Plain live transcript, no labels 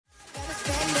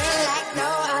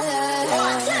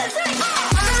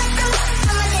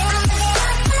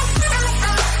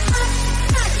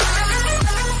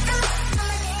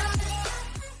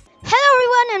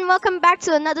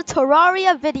to another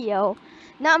Terraria video.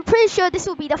 Now I'm pretty sure this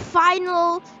will be the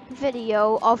final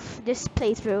video of this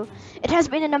playthrough. It has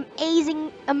been an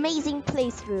amazing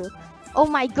playthrough. Oh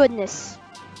my goodness.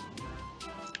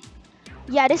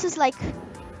 Yeah, this is like...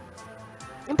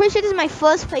 I'm pretty sure this is my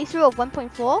first playthrough of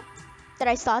 1.4 that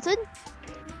I started.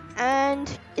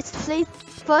 And it's the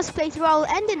first playthrough I'll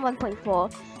end in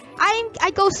 1.4.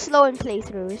 I go slow in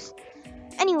playthroughs.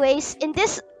 Anyways, in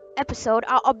this episode,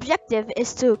 our objective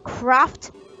is to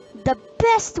craft the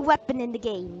best weapon in the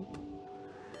game.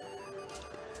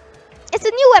 It's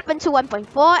a new weapon to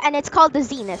 1.4 and it's called the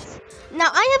Zenith. Now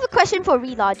I have a question for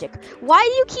Relogic. Why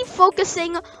do you keep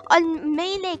focusing on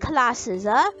melee classes,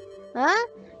 huh?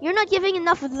 You're not giving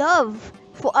enough love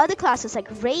for other classes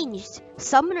like ranged,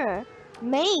 summoner,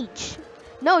 mage.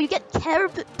 No, you get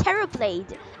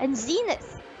Terrorblade and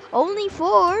Zenith only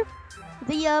for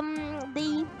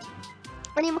the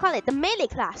what do you call it? The melee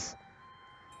class.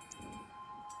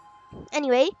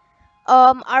 Anyway,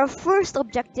 our first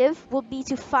objective will be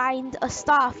to find a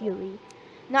Star Fury.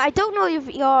 Now, I don't know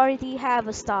if you already have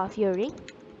a Star Fury.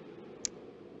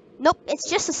 Nope, it's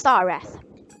just a Star Wrath.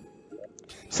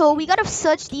 So we gotta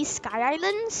search these sky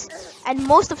islands, and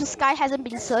most of the sky hasn't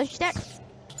been searched yet.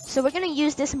 So we're gonna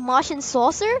use this Martian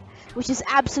saucer, which is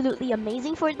absolutely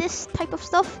amazing for this type of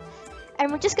stuff.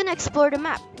 And we're just gonna explore the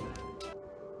map.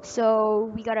 So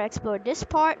we gotta explore this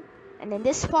part, and then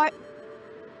this part.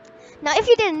 Now, if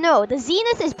you didn't know, the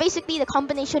Zenith is basically the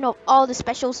combination of all the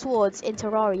special swords in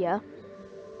Terraria.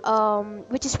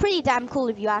 Which is pretty damn cool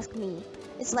if you ask me.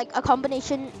 It's like a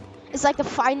combination, it's like the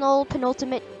final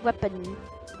penultimate weapon.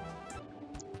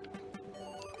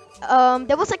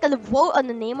 There was like a vote on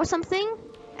the name or something,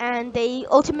 and they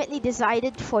ultimately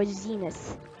decided for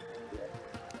Zenith.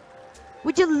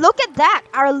 Would you look at that?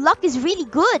 Our luck is really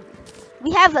good.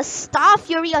 We have a Star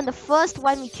Fury on the first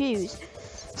one we choose.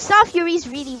 Star Fury is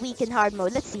really weak in hard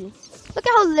mode. Let's see. Look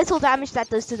at how little damage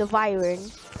that does to the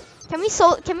Vyvern. Can we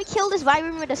kill this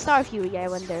Vyvern with a Star Fury, I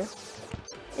wonder?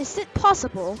 Is it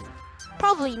possible?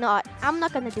 Probably not. I'm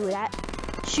not gonna do that.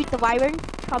 Shoot the Vyvern.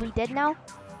 Probably dead now.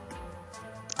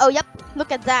 Oh, yep.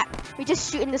 Look at that. We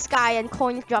just shoot in the sky and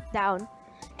coins drop down.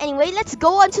 Anyway, let's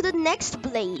go on to the next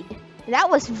blade. That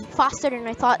was faster than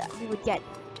I thought we would get.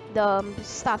 The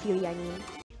Star Fury, I mean.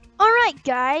 Alright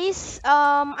guys,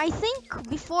 I think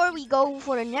before we go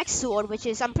for the next sword, which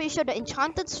is, I'm pretty sure the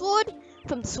enchanted sword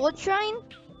from the sword shrine,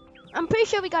 I'm pretty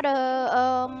sure we got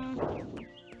a,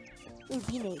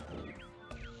 Beanade.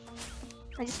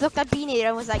 I just looked at Beanade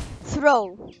and was like,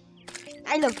 throw.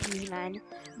 I love bees, man.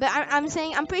 But I'm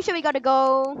saying, I'm pretty sure we gotta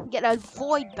go get a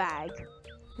void bag.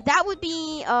 That would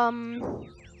be,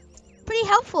 pretty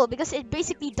helpful because it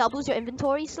basically doubles your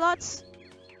inventory slots.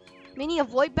 Meaning a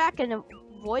void bag and a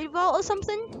void vault or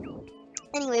something.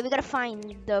 Anyway, we gotta find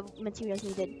the materials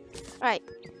needed. Alright,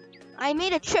 I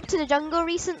made a trip to the jungle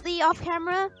recently off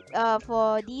camera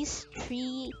for these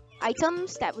 3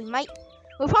 items that we'll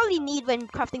probably need when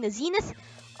crafting the Zenith.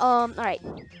 Alright,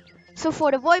 so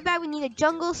for the void bag we need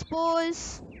jungle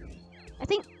spores, I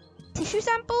think tissue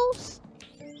samples,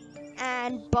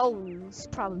 and bones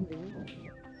probably.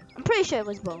 I'm pretty sure it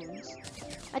was bones.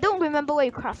 I don't remember where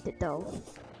you craft it though.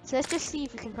 So let's just see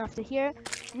if we can craft it here.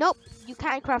 Nope, you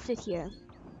can't craft it here.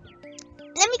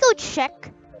 Let me go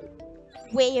check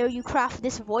where you craft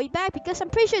this void bag because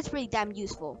I'm pretty sure it's pretty damn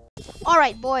useful.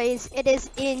 Alright boys, it is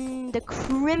in the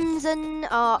Crimson,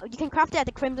 you can craft it at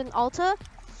the Crimson altar.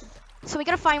 So we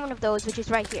gotta find one of those, which is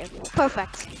right here.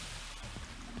 Perfect.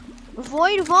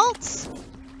 Void vaults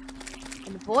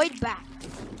and void bag.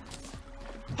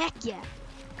 Heck yeah.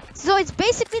 So it's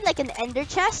basically like an ender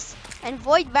chest. And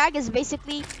void bag is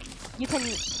basically,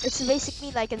 it's basically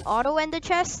like an auto ender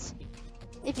chest.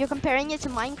 If you're comparing it to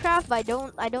Minecraft, but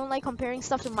I don't like comparing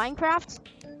stuff to Minecraft.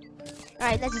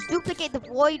 Alright, let's just duplicate the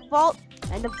void vault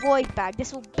and the void bag.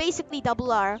 This will basically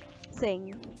double our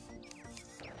thing.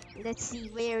 Let's see,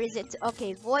 where is it?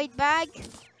 Okay, void bag.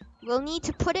 We'll need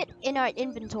to put it in our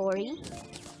inventory.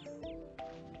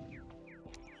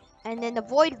 And then the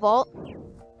void vault.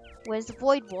 Where's the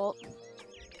void vault?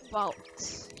 Vault.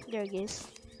 There it is.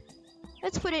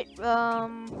 Let's put it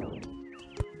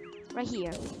right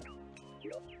here.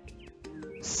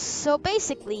 So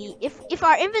basically, if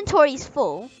our inventory is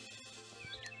full,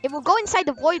 it will go inside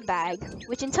the void bag,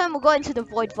 which in turn will go into the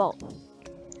void vault.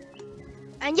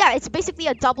 And yeah, it's basically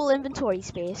a double inventory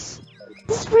space.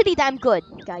 This is really damn good,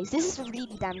 guys. This is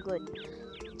really damn good.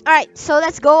 Alright, so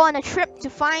let's go on a trip to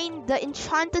find the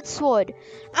enchanted sword.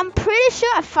 I'm pretty sure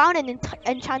I found an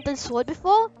enchanted sword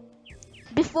before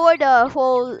the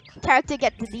whole character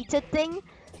get deleted thing.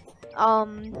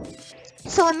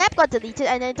 So a map got deleted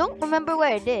and I don't remember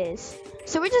where it is.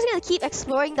 So we're just gonna keep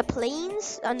exploring the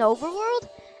plains and the overworld,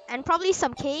 and probably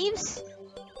some caves.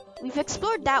 We've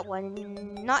explored that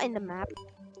one, not in the map.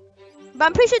 But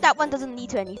I'm pretty sure that one doesn't lead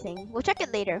to anything. We'll check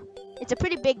it later. It's a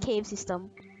pretty big cave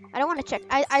system. I don't want to check.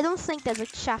 I don't think there's a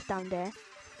shaft down there.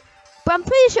 But I'm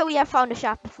pretty sure we have found a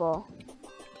shaft before.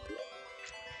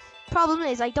 Problem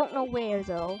is, I don't know where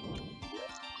though.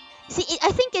 See,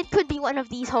 I think it could be one of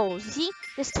these holes. You see,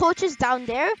 there's torches down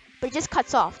there, but it just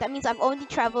cuts off. That means I've only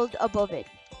traveled above it.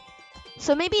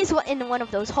 So maybe it's in one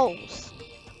of those holes.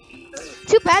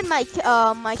 Too bad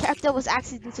my character was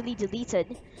accidentally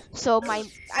deleted. So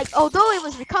although it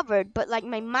was recovered, but like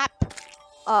my map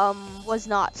was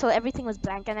not. So everything was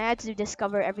blank, and I had to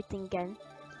discover everything again.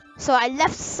 So I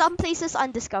left some places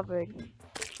undiscovered.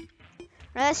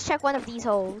 Now let's check one of these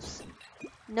holes.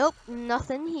 Nope,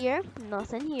 nothing here.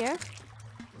 Nothing here.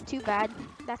 Too bad.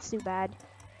 That's too bad.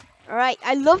 Alright,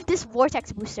 I love this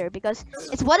vortex booster because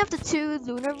it's one of the 2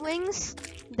 lunar wings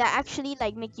that actually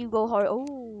like make you go hard.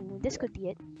 Oh, this could be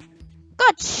it.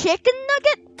 Got chicken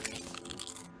nugget?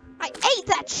 I ate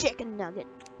that chicken nugget.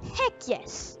 Heck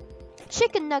yes.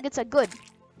 Chicken nuggets are good.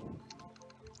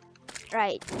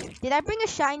 Right. Did I bring a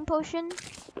shine potion?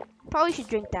 Probably should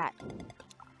drink that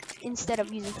instead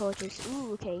of using torches.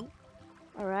 Ooh, okay.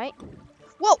 Alright.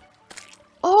 Whoa!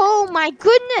 Oh my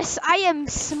goodness! I am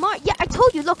smart. Yeah, I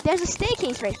told you. Look, there's a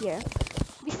staircase right here.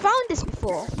 We found this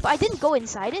before, but I didn't go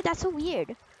inside it. That's so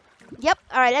weird. Yep.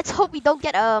 Alright, let's hope we don't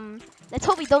get a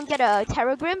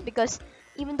Terragrim, because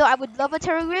even though I would love a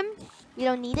Terragrim, we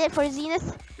don't need it for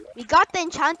Zenith. We got the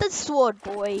enchanted sword,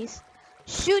 boys.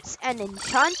 Shoots an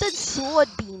enchanted sword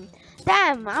beam.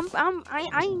 Damn,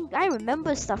 I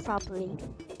remember stuff properly.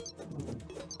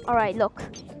 Alright, look.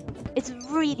 It's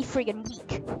really friggin'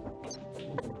 weak.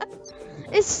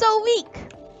 It's so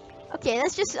weak. Okay,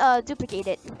 let's just duplicate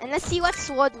it. And let's see what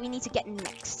sword we need to get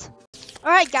next.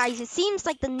 Alright guys, it seems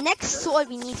like the next sword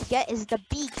we need to get is the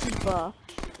Beekeeper.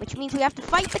 Which means we have to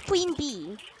fight the Queen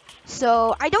Bee.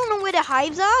 So, I don't know where the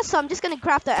hives are, so I'm just gonna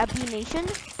craft the Abination.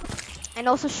 And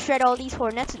also shred all these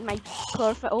hornets with my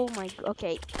chlorophyll. Oh my,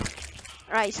 okay.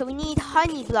 Alright, so we need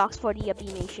honey blocks for the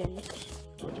Abination.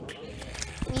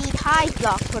 We need hive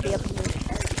blocks for the Abination.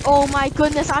 Oh my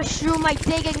goodness, I shrew my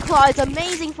digging claw. It's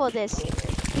amazing for this.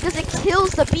 Because it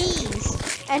kills the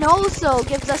bees. And also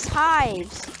gives us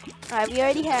hives. Alright, we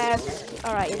already have,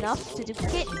 alright, enough to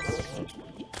duplicate.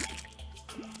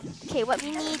 Okay, what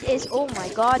we need is, oh my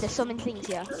god, there's so many things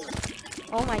here.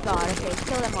 Oh my god, okay,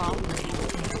 kill them all.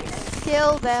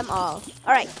 Kill them all.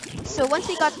 Alright, so once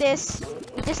we got this,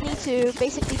 we just need to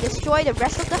basically destroy the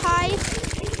rest of the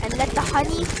hive and let the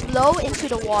honey flow into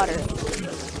the water.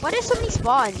 Why are there so many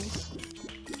spawns?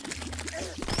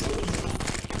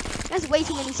 There's way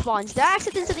too many spawns. Did I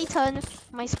accidentally turn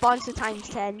my spawns to times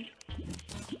 10?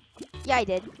 Yeah, I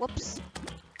did. Whoops.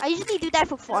 I usually do that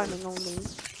for farming only.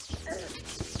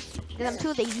 Because I'm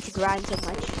too lazy to grind so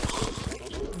much.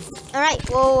 Alright.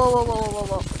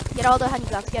 Whoa. Get all the honey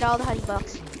blocks. Get all the honey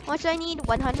blocks. How much do I need?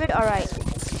 100? Alright.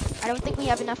 I don't think we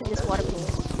have enough in this water pool.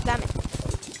 Damn it.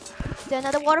 Is there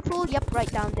another water pool? Yep,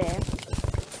 right down there.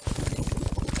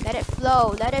 Let it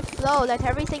flow. Let it flow. Let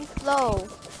everything flow.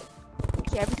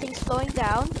 Okay, everything's flowing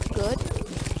down. Good.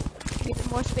 Give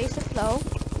it more space to flow.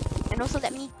 And also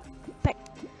let me peck.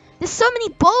 There's so many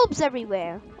bulbs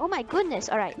everywhere. Oh my goodness.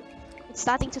 Alright. It's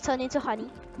starting to turn into honey.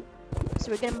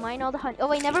 So we're gonna mine all the honey. Oh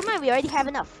wait, never mind. We already have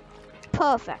enough.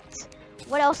 Perfect.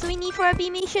 What else do we need for our bee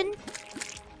mission?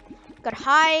 Got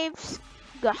hives.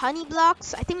 Got honey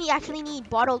blocks. I think we actually need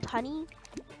bottled honey.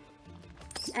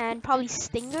 And probably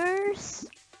stingers.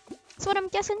 That's what I'm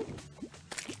guessing.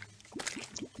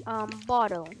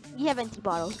 Bottle. We have empty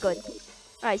bottles. Good.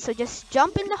 Alright, so just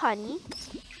jump in the honey.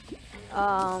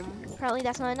 Apparently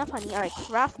that's not enough honey. Alright,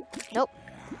 craft. Nope.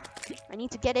 I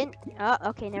need to get in.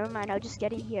 Okay, never mind. I'll just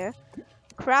get in here.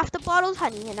 Craft the bottled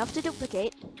honey. Enough to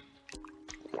duplicate.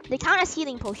 They count as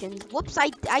healing potions. Whoops,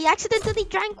 I accidentally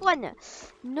drank one.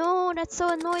 No, that's so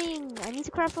annoying. I need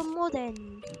to craft one more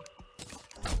then.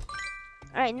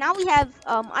 Alright, now we have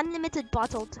unlimited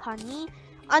bottled honey,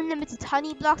 unlimited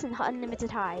honey blocks, and unlimited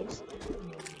hives.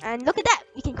 And look at that,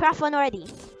 we can craft one already.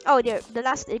 Oh, the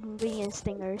last ingredient is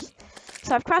stingers.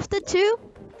 So I've crafted 2,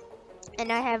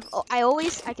 and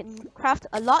I can craft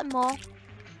a lot more.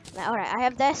 Alright, I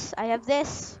have this.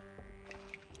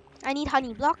 I need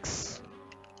honey blocks.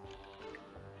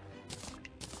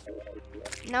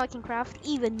 Now I can craft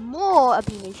even more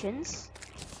Abinations.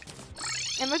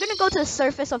 And we're gonna go to the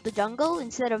surface of the jungle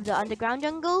instead of the underground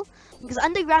jungle, because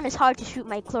underground is hard to shoot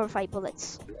my chlorophyte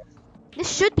bullets.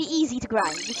 This should be easy to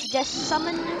grind. We should just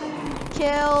summon,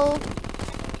 kill.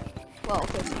 Well,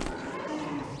 okay.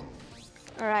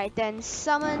 Alright, then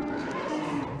summon.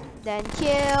 Then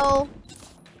kill.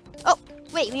 Oh,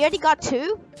 wait, we already got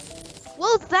 2?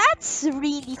 Well, that's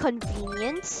really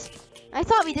convenient. I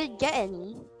thought we didn't get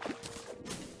any.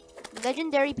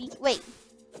 Legendary bee. Wait,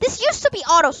 this used to be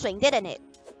auto swing, didn't it?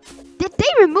 Did they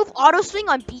remove auto swing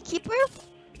on Beekeeper?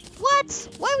 What?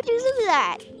 Why would you do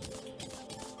that?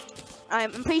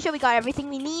 I'm pretty sure we got everything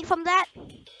we need from that.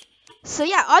 So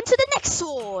yeah, on to the next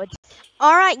sword.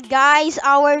 Alright guys,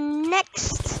 our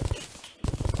next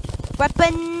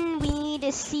weapon we need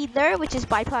is Seedler, which is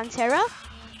by Plantera.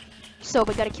 So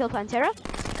we gotta kill Plantera.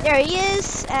 There he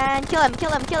is, and kill him,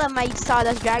 kill him, kill him, my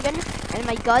Sawdust Dragon. And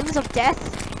my guns of death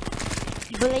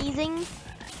blazing.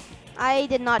 I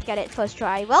did not get it first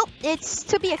try. Well, it's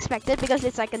to be expected because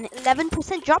it's like an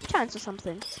 11% drop chance or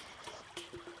something.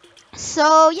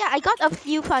 So yeah, I got a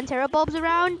few Plantera bulbs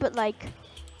around, but like,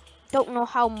 don't know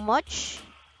how much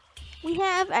we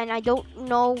have, and I don't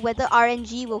know whether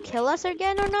RNG will kill us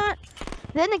again or not.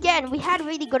 Then again, we had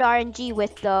really good RNG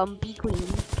with Bee Queen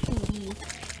Bee.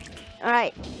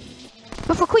 Alright.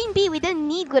 But for Queen Bee, we didn't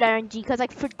need good RNG because I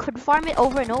could farm it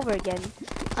over and over again.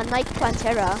 Unlike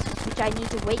Plantera, which I need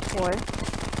to wait for.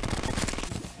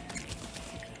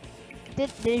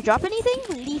 Did it drop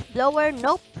anything? Leaf blower?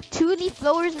 Nope. 2 leaf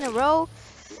blowers in a row.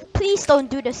 Please don't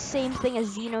do the same thing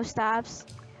as Xeno staffs.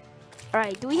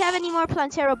 Alright, do we have any more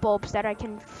Plantera bulbs that I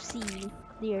can see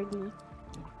clearly?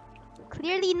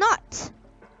 Clearly not.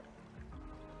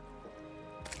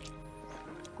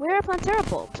 Where are Plantera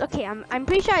bulbs? Okay, I'm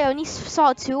pretty sure I only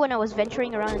saw 2 when I was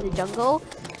venturing around in the jungle.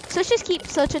 So let's just keep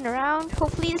searching around.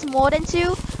 Hopefully there's more than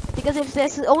 2. Because if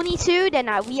there's only 2, then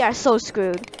we are so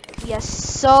screwed. We are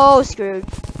so screwed.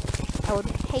 I would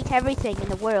hate everything in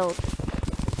the world.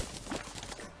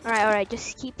 Alright,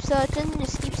 just keep searching.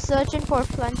 Just keep searching for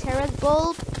Plantera's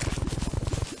bulb.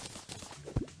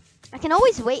 I can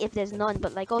always wait if there's none,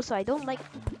 but like also I don't like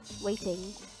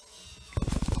waiting.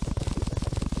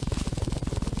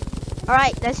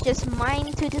 Alright, let's just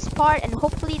mine to this part and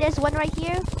hopefully there's one right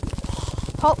here.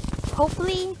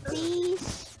 Hopefully,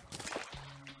 please.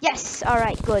 Yes,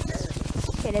 alright, good.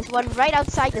 Okay, there's one right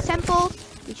outside the temple,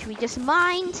 which we just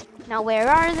mined. Now where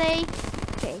are they?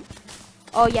 Okay.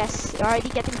 Oh yes, already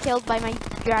getting killed by my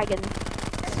dragon.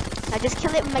 Now just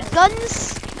kill it with my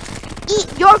guns.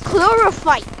 Eat your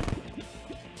chlorophyte!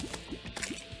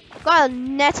 Got a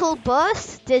nettle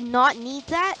burst. Did not need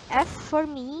that. F for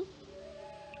me.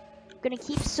 Gonna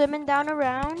keep swimming down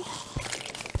around.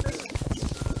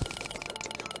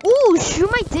 Ooh, shoot,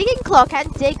 my digging claw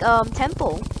can't dig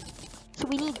temple. So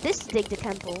we need this to dig the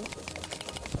temple.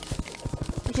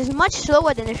 Which is much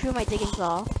slower than the shoot my digging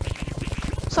claw.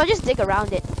 So I'll just dig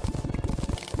around it.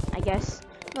 I guess.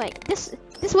 Like this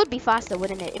would be faster,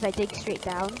 wouldn't it, if I dig straight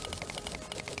down?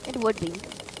 It would be.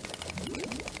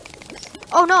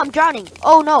 Oh no, I'm drowning.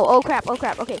 Oh no, oh crap,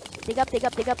 okay. Dig up, dig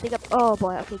up, dig up, dig up. Oh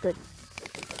boy, okay, good.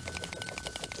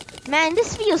 Man,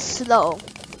 this feels slow.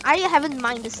 I haven't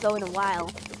mined this slow in a while.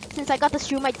 Since I got to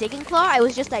shoot my digging claw, I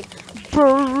was just like,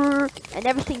 brrr, and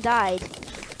everything died.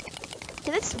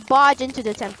 Okay, let's barge into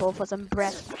the temple for some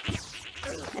breath.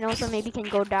 And also maybe can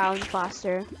go down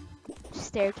faster.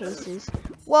 Staircases.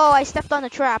 Whoa, I stepped on a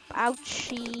trap.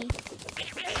 Ouchie.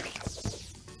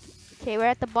 Okay, we're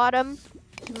at the bottom.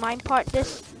 To mine part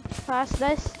this, past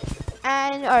this.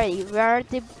 And alright, we're at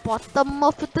the bottom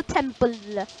of the temple.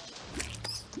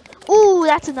 Ooh,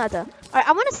 that's another. Alright,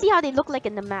 I want to see how they look like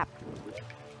in the map.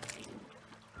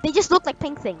 They just look like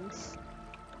pink things.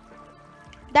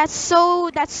 That's so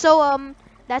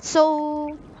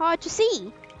hard to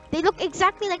see. They look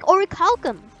exactly like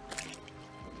orichalcum.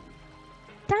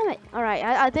 Damn it. Alright,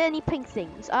 are there any pink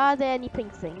things? Are there any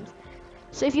pink things?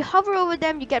 So if you hover over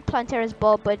them, you get Plantera's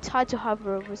bulb, but it's hard to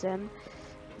hover over them.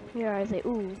 Where are they?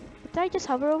 Ooh, did I just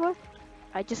hover over?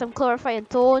 I just some chlorophyte and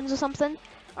thorns or something.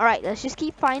 Alright, let's just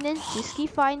keep finding. Just keep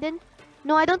finding.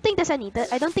 No, I don't think there's any.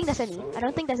 I don't think there's any. I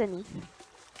don't think there's any.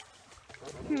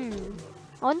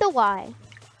 I wonder why.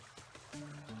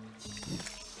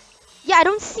 Yeah, I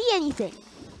don't see anything.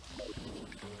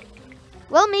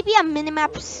 Well, maybe our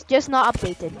minimap's just not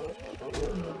updated.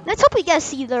 Let's hope we get a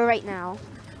sealer right now.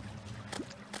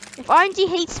 If RNG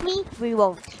hates me, we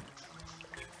won't.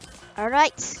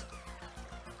 Alright.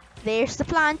 There's the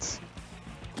plant.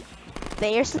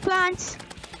 There's the plant.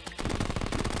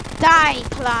 Die,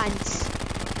 plant.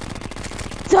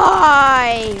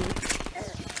 Die!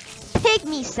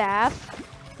 Pygmy staff.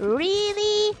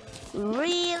 Really?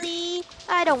 Really?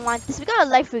 I don't want this. We got a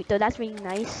life root though. That's really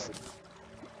nice.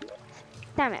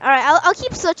 Damn it. Alright, I'll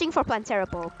keep searching for Plantera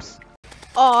bulbs.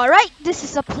 Alright, this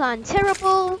is a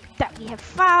planterable that we have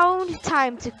found.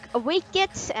 Time to awake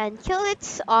it and kill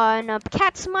it on a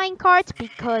cat's minecart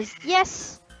because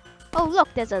yes. Oh look,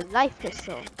 there's a life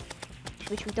crystal,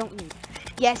 which we don't need.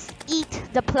 Yes, eat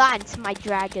the plant, my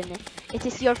dragon. It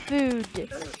is your food.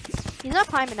 He's not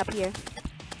climbing up here.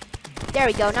 There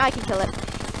we go, now I can kill it.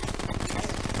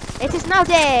 It is now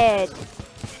dead.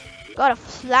 Got a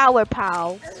flower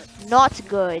pow. Not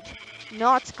good.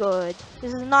 Not good.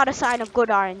 This is not a sign of good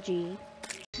RNG.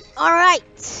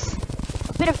 Alright.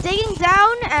 A bit of digging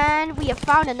down and we have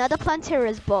found another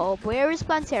Plantera's bulb. Where is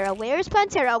Plantera? Where is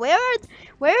Plantera?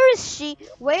 Where is she?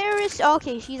 Where is...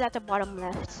 Okay, she's at the bottom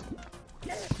left.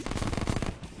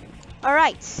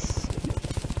 Alright.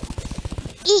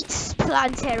 Eat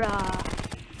Plantera.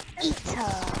 Eat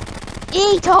her.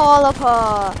 Eat all of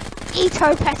her. Eat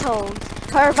her petals.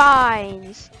 Her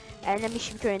vines. And let me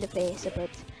shoot her in the face a bit.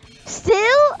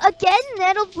 Still? Again?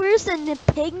 Nettle Burst and the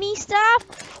pygmy staff?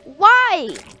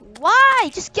 Why? Why?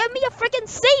 Just give me a freaking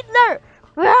seedler!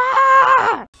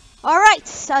 Ah!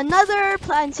 Alright, another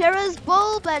Plantera's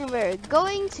bulb and we're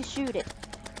going to shoot it.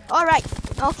 Alright,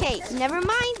 okay, never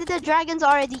mind that the dragon's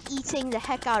already eating the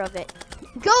heck out of it.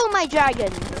 Go, my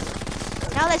dragon!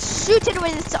 Now let's shoot it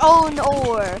with its own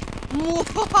ore.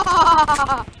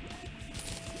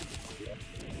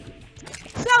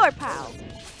 Flower pow!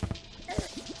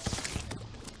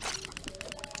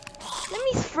 Let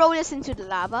me throw this into the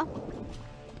lava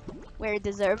where it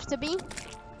deserves to be,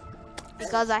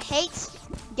 because I hate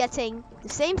getting the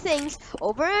same things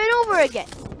over and over again.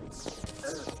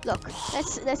 Look,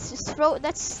 let's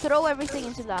throw everything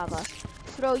into lava.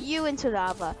 Throw you into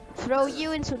lava. Throw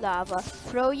you into lava.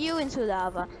 Throw you into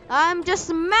lava. I'm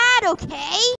just mad,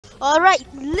 okay? Alright,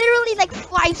 literally like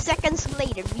 5 seconds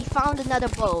later, we found another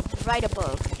bulb right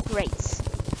above. Great.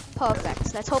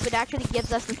 Perfect. Let's hope it actually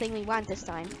gives us the thing we want this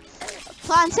time.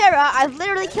 Plantera, I've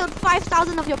literally killed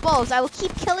 5,000 of your bulbs. I will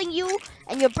keep killing you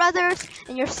and your brothers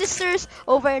and your sisters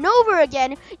over and over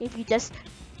again if you just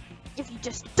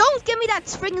don't give me that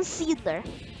friggin' seedler.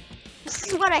 This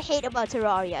is what I hate about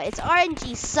Terraria. Its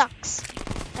RNG sucks.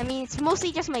 I mean, it's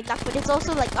mostly just my luck, but it's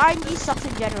also like RNG sucks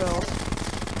in general.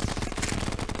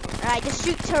 Alright, just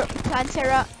shoot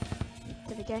Plantera.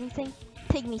 Did I get anything?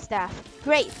 Pygmy staff.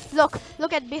 Great. Look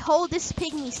behold this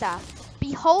pygmy staff.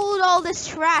 Behold all this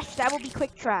trash. That will be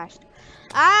quick trashed.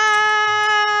 Ah!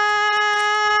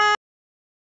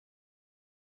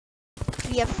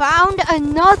 We have found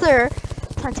another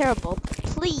Plantera bulb.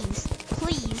 Please,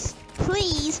 please,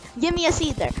 please give me a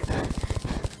seedler.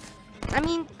 I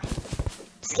mean,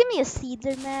 just give me a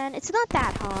seedler, man. It's not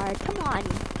that hard. Come on.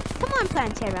 Come on,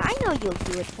 Plantera. I know you'll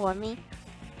do it for me.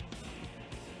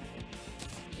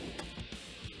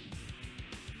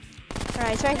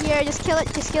 Alright, it's right here. Just kill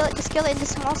it. Just kill it. Just kill it in this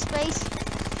small space.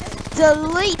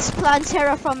 Delete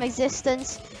Plantera from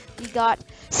existence. We got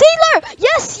seedler.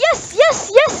 Yes, yes,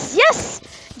 yes, yes, yes,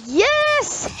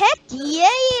 yes. Heck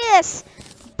yes,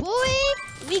 boy.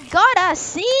 We got a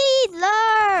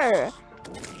seedler.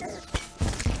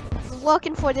 Been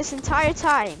working for this entire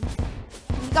time.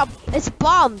 We got it's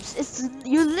bombs.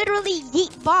 You literally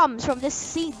yeet bombs from this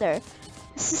seedler.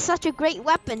 This is such a great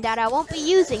weapon that I won't be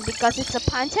using because it's a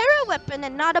Plantera weapon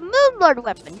and not a Moonlord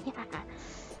weapon.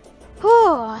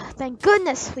 Oh, thank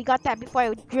goodness we got that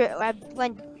before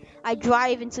I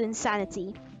drive into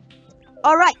insanity.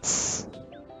 Alright.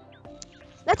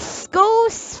 Let's go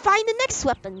find the next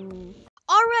weapon.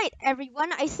 Alright,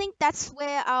 everyone. I think that's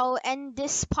where I'll end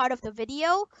this part of the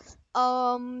video.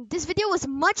 This video was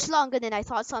much longer than I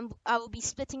thought, so I will be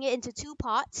splitting it into 2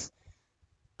 parts.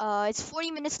 It's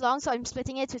 40 minutes long, so I'm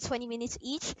splitting it to 20 minutes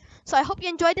each. So I hope you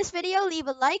enjoyed this video. Leave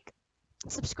a like,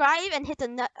 subscribe, and hit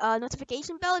the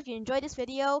notification bell if you enjoyed this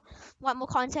video, want more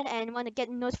content, and want to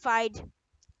get notified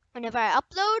whenever I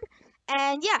upload.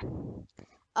 And yeah,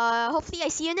 hopefully I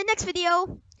see you in the next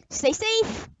video. Stay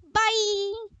safe.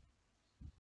 Bye.